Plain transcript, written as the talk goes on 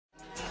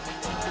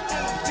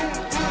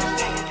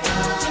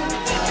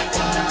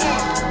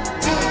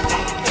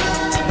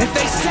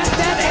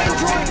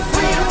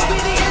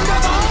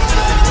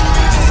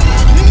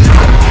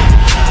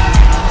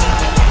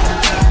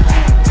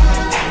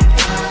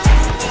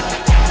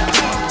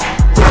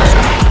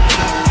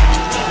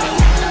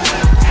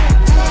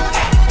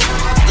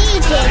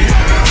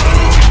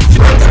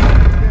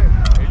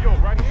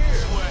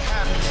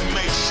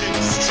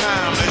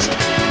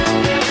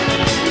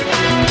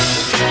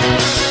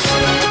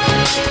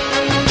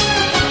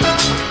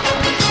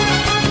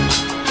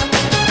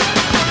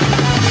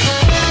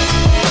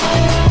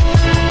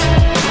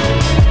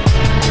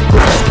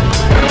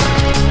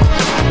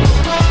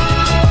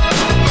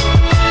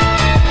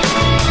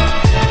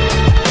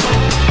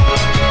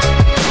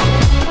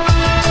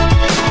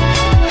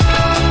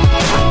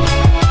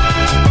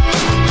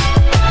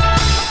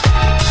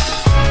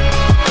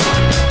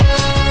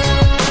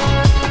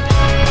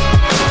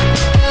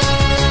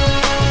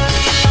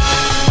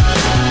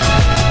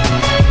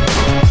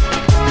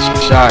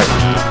shot.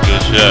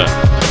 Good shot.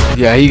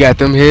 Yeah, he got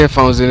them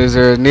headphones in his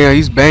ear now.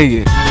 He's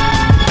banging.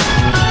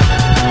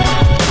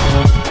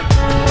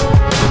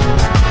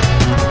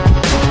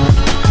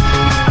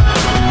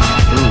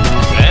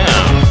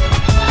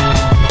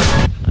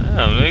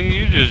 Damn, nigga,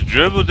 you just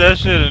dribbled that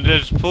shit and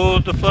just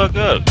pulled the fuck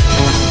up.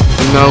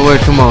 You know what?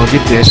 Come on,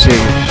 get that shit.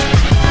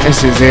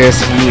 That's his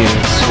ass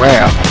again.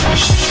 Swap.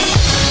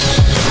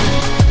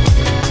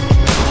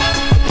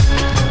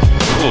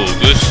 Ooh,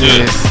 good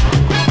shit.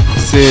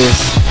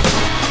 Sis.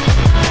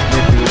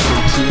 Looking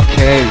from 2K.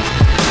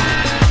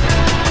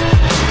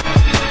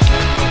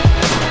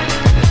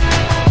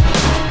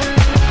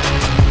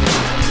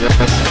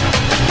 Yes.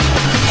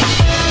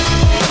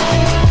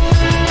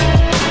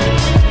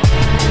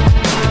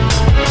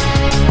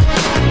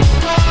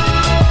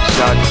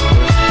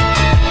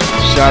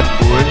 Shot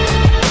boy.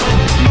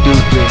 You do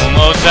good. One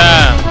more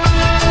time.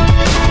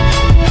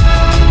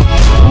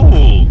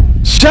 Ooh.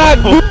 Shot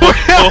boy.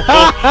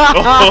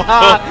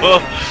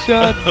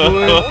 Shot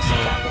boy.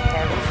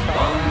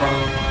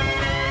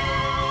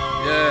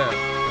 Yeah.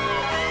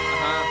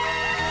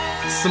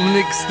 Some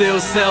niggas still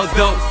sell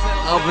dope.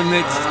 Other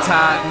niggas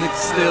tired.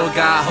 Niggas still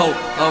got hope.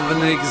 Other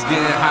niggas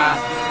getting high.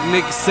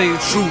 Niggas say the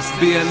truth,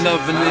 be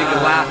another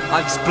nigga lie.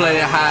 I just play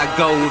it how it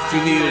go. If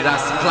you need it, I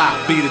supply.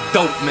 Be the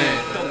dope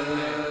man.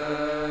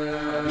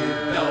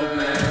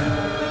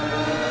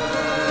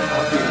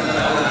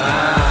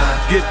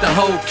 Get the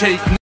whole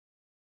cake.